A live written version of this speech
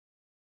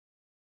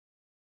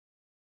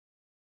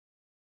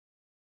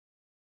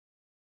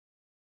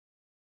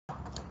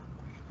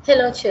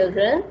Hello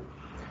children.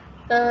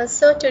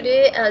 So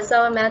today as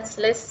our maths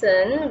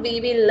lesson,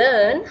 we will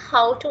learn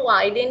how to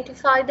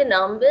identify the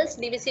numbers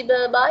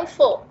divisible by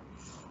 4.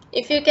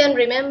 If you can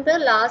remember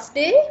last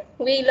day,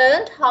 we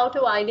learned how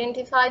to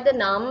identify the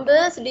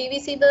numbers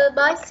divisible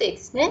by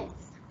 6.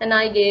 And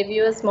I gave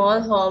you a small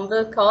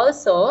homework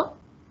also.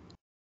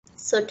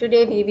 So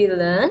today we will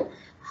learn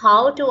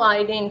how to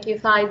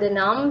identify the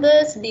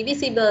numbers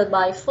divisible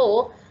by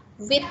 4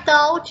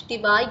 without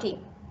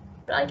dividing.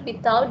 Right?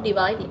 Without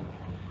dividing.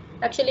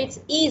 Actually, it's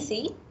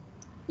easy.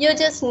 You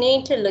just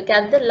need to look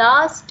at the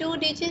last two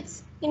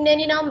digits in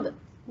any number.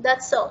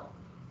 That's all.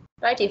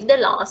 Right? If the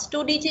last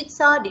two digits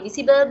are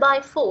divisible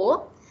by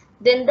 4,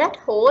 then that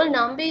whole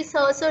number is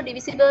also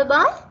divisible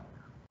by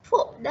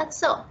 4.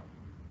 That's all.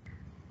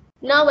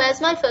 Now, as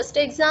my first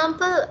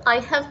example, I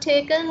have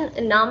taken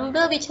a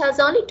number which has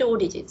only two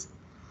digits.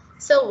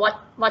 So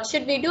what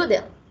should we do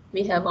there?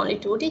 We have only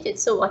two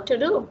digits. So what to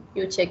do?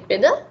 You check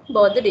whether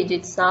both the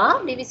digits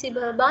are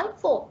divisible by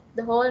 4.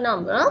 The whole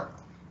number,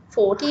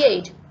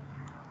 48.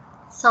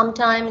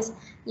 Sometimes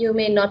you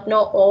may not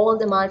know all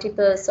the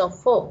multiples of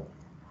 4.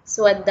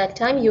 So at that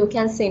time you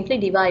can simply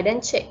divide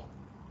and check.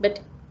 But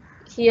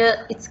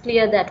here it's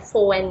clear that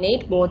 4 and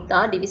 8 both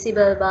are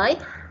divisible by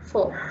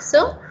 4.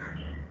 So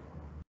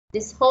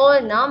this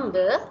whole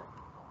number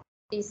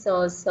is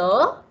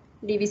also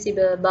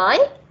divisible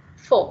by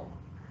 4.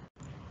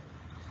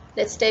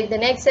 Let's take the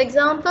next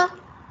example.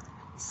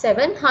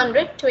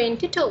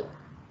 722.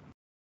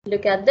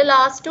 Look at the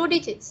last two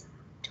digits.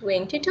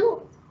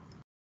 22.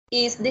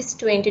 Is this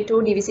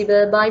 22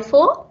 divisible by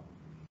 4?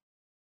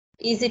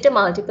 Is it a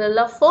multiple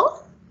of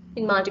 4?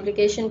 In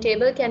multiplication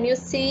table, can you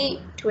see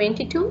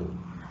 22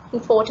 in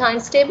 4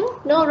 times table?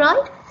 No,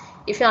 right?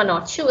 If you are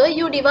not sure,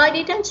 you divide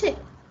it and check.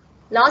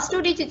 Last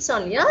two digits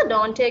only, yeah?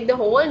 Don't take the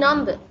whole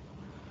number.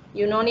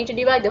 You don't need to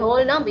divide the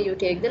whole number. You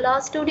take the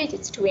last two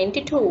digits,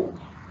 22.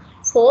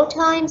 4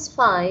 times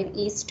 5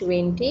 is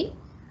 20.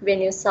 When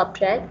you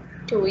subtract,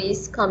 2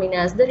 is coming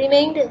as the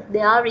remainder.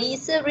 There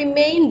is a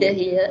remainder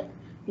here.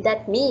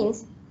 That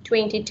means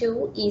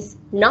 22 is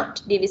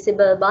not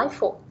divisible by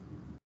 4.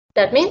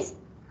 That means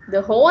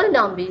the whole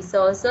number is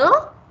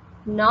also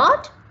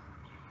not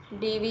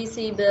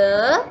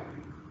divisible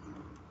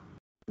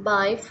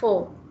by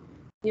 4.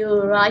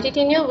 You write it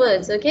in your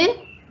words,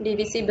 okay?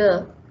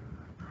 Divisible.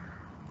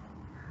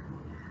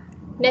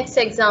 Next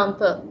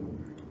example.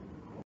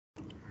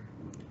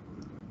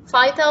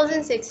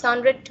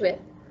 5612.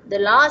 The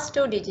last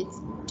two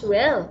digits,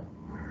 12.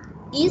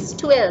 Is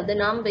 12, the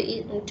number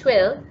is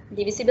 12,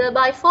 divisible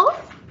by 4?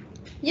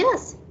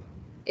 Yes,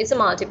 it's a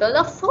multiple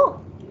of 4.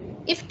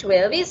 If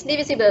 12 is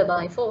divisible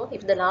by 4,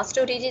 if the last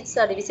two digits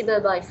are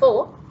divisible by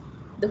 4,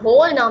 the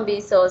whole number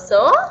is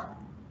also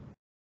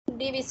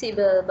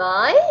divisible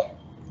by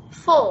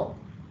 4.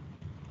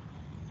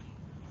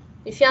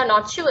 If you are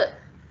not sure,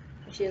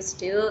 if you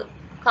still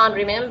can't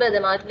remember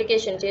the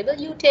multiplication table,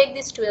 you take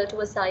this 12 to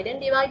a side and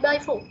divide by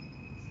 4.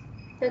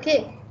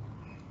 Okay.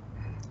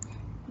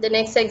 The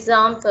next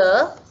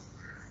example,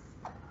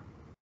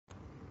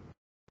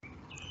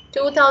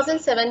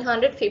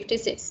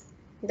 2756.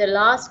 The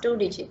last two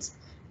digits,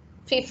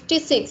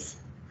 56.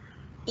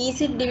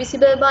 Is it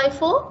divisible by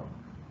 4?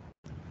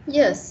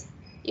 Yes.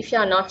 If you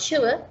are not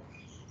sure,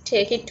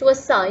 take it to a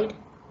side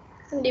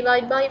and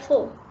divide by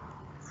 4.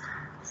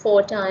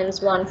 4 times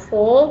 1,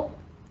 4.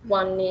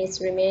 1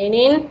 is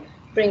remaining.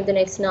 Bring the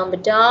next number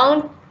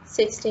down.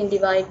 16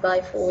 divided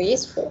by 4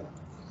 is 4.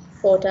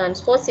 4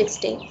 times 4,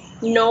 16.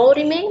 No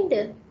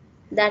remainder.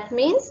 That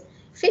means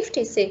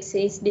 56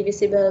 is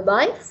divisible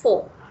by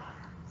 4.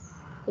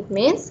 It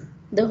means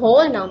the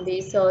whole number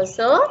is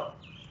also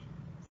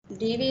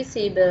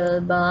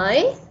divisible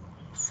by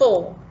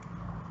 4.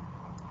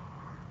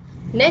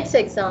 Next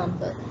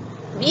example.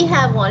 We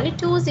have only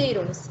two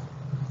zeros.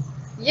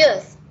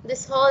 Yes,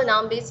 this whole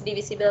number is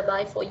divisible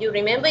by 4. You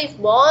remember, if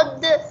both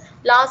the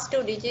last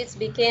two digits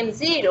became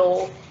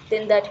 0,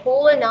 then that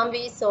whole number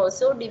is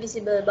also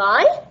divisible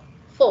by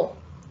 4.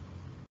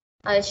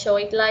 I'll show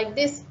it like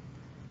this.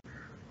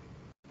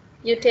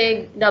 You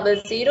take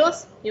double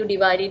zeros, you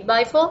divide it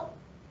by 4.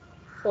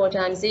 4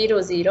 times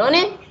 0, 0,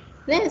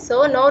 ne?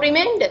 So no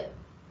remainder.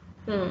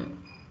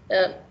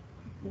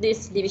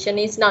 This division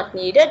is not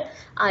needed.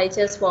 I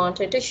just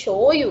wanted to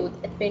show you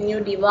that when you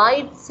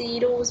divide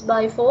zeros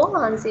by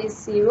 4, answer is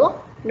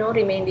 0. No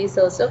remainder is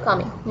also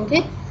coming.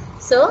 Okay.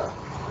 So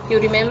you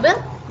remember,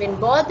 when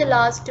both the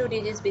last two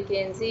digits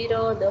became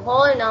 0, the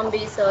whole number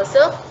is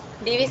also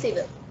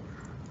divisible.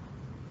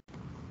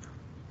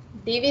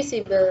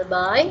 Divisible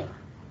by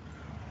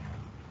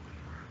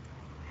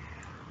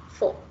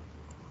 4.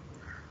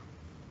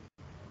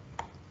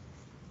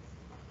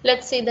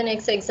 Let's see the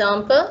next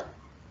example.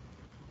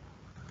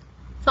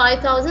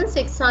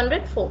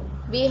 5604.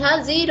 We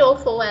have 0,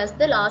 4 as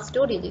the last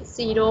two digits.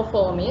 0,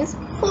 4 means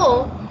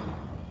 4.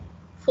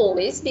 4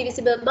 is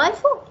divisible by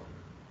 4.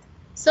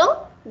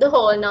 So the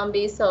whole number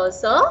is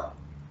also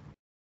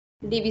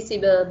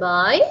divisible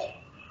by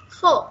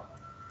 4.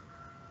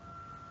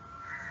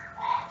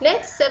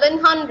 Next,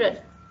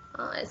 700.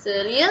 As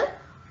earlier,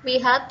 We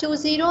have 2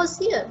 zeros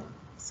here.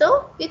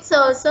 So it's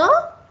also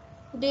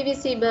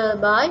divisible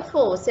by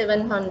 4.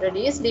 700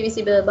 is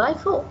divisible by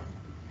 4.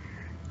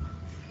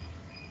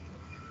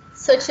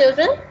 So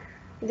children,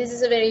 this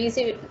is a very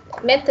easy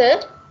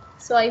method.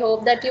 So I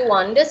hope that you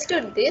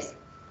understood this.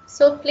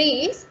 So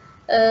please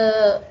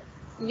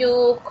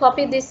you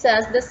copy this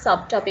as the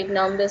subtopic,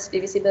 numbers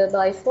divisible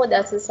by 4.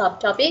 That's the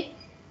subtopic.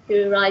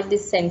 You write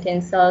this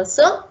sentence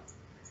also.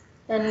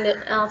 And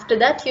after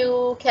that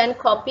you can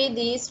copy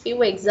these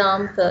few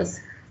examples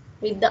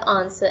with the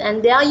answer.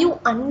 And there you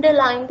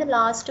underline the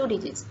last 2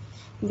 digits.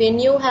 When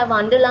you have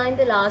underlined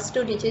the last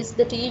 2 digits,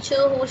 the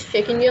teacher who's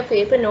checking your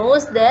paper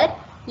knows that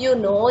you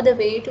know the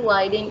way to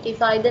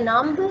identify the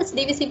numbers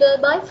divisible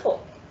by 4.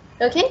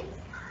 Okay,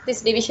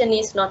 this division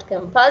is not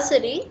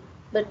compulsory,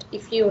 but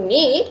if you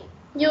need,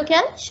 you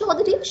can show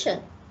the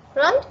division,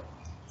 right?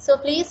 So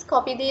please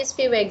copy these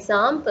few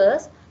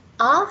examples.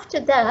 After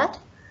that,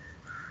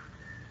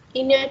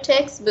 in your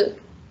textbook,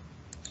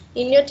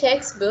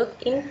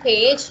 in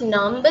page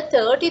number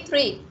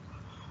 33,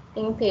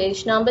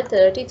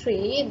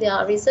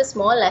 there is a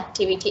small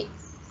activity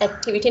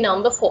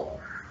number 4.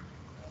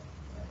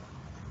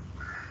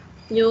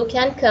 You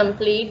can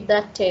complete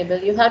that table.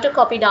 You have to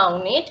copy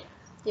down it.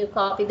 You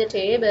copy the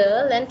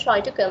table and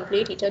try to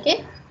complete it.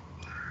 Okay.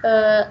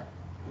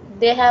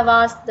 They have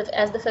asked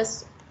as the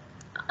first.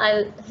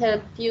 I'll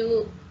help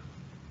you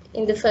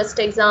in the first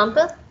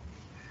example.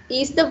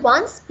 Is the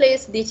ones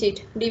place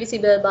digit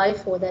divisible by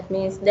 4? That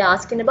means they're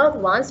asking about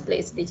ones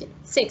place digit.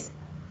 6.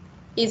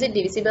 Is it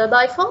divisible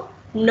by 4?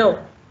 No.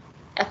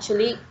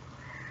 Actually,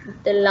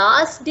 the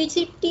last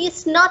digit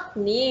is not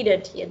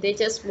needed here. They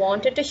just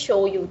wanted to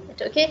show you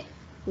that. Okay.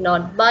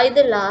 Not by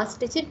the last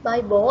digit, by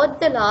both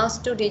the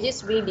last 2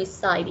 digits we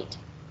decide it.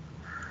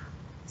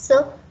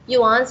 So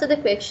you answer the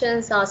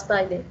questions asked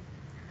by them.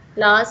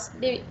 Last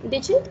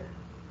digit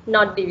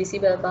not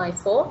divisible by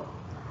 4.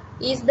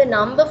 Is the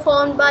number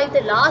formed by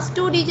the last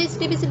 2 digits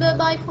divisible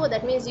by 4?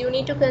 That means you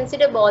need to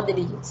consider both the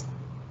digits.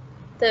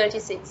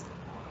 36.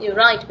 You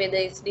write whether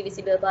it's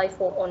divisible by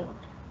 4 or not.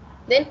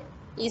 Then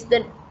is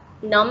the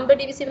number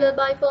divisible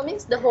by 4?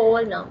 Means the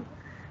whole number.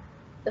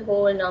 The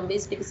whole number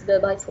is divisible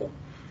by 4.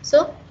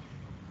 So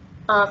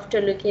after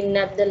looking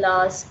at the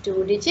last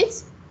 2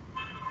 digits,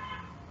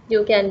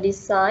 you can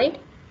decide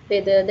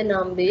whether the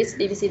number is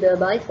divisible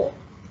by 4.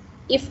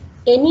 If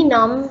any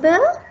number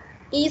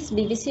is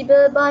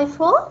divisible by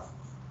 4,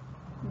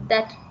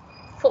 that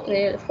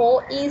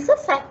 4 is a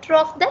factor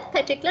of that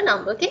particular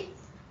number. Okay,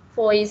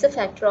 4 is a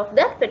factor of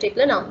that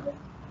particular number.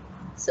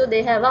 So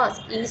they have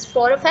asked, is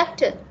 4 a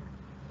factor?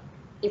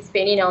 If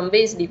any number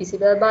is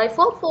divisible by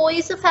 4, 4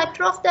 is a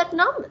factor of that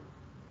number.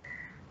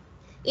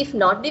 If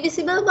not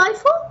divisible by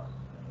 4,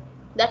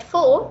 that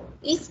 4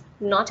 is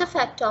not a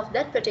factor of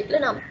that particular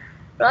number,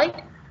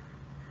 right?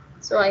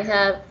 So I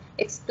have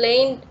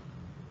explained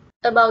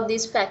about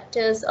these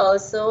factors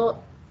also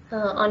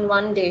on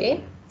one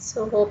day.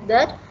 So hope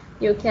that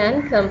you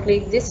can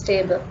complete this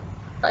table,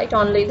 right?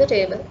 Only the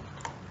table.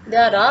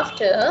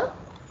 Thereafter,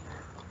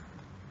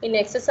 in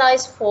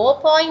exercise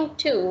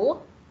 4.2,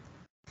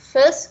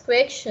 first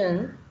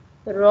question,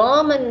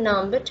 Roman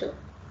number 2,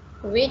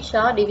 which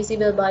are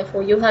divisible by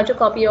 4. You have to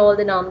copy all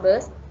the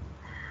numbers,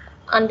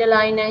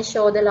 underline and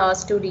show the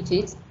last 2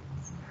 digits,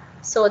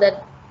 so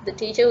that the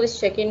teacher who is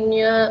checking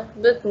your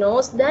book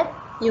knows that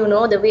you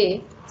know the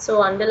way.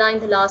 So underline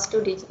the last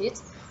 2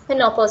 digits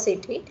and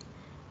opposite it.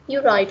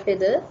 You write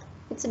whether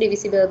it's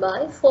divisible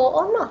by 4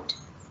 or not.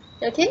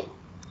 Okay,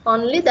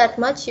 only that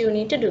much you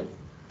need to do.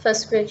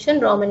 First question,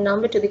 Roman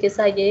number 2, because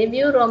I gave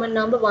you Roman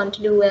number 1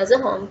 to do as a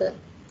homework.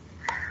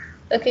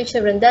 Okay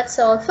children, that's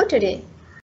all for today.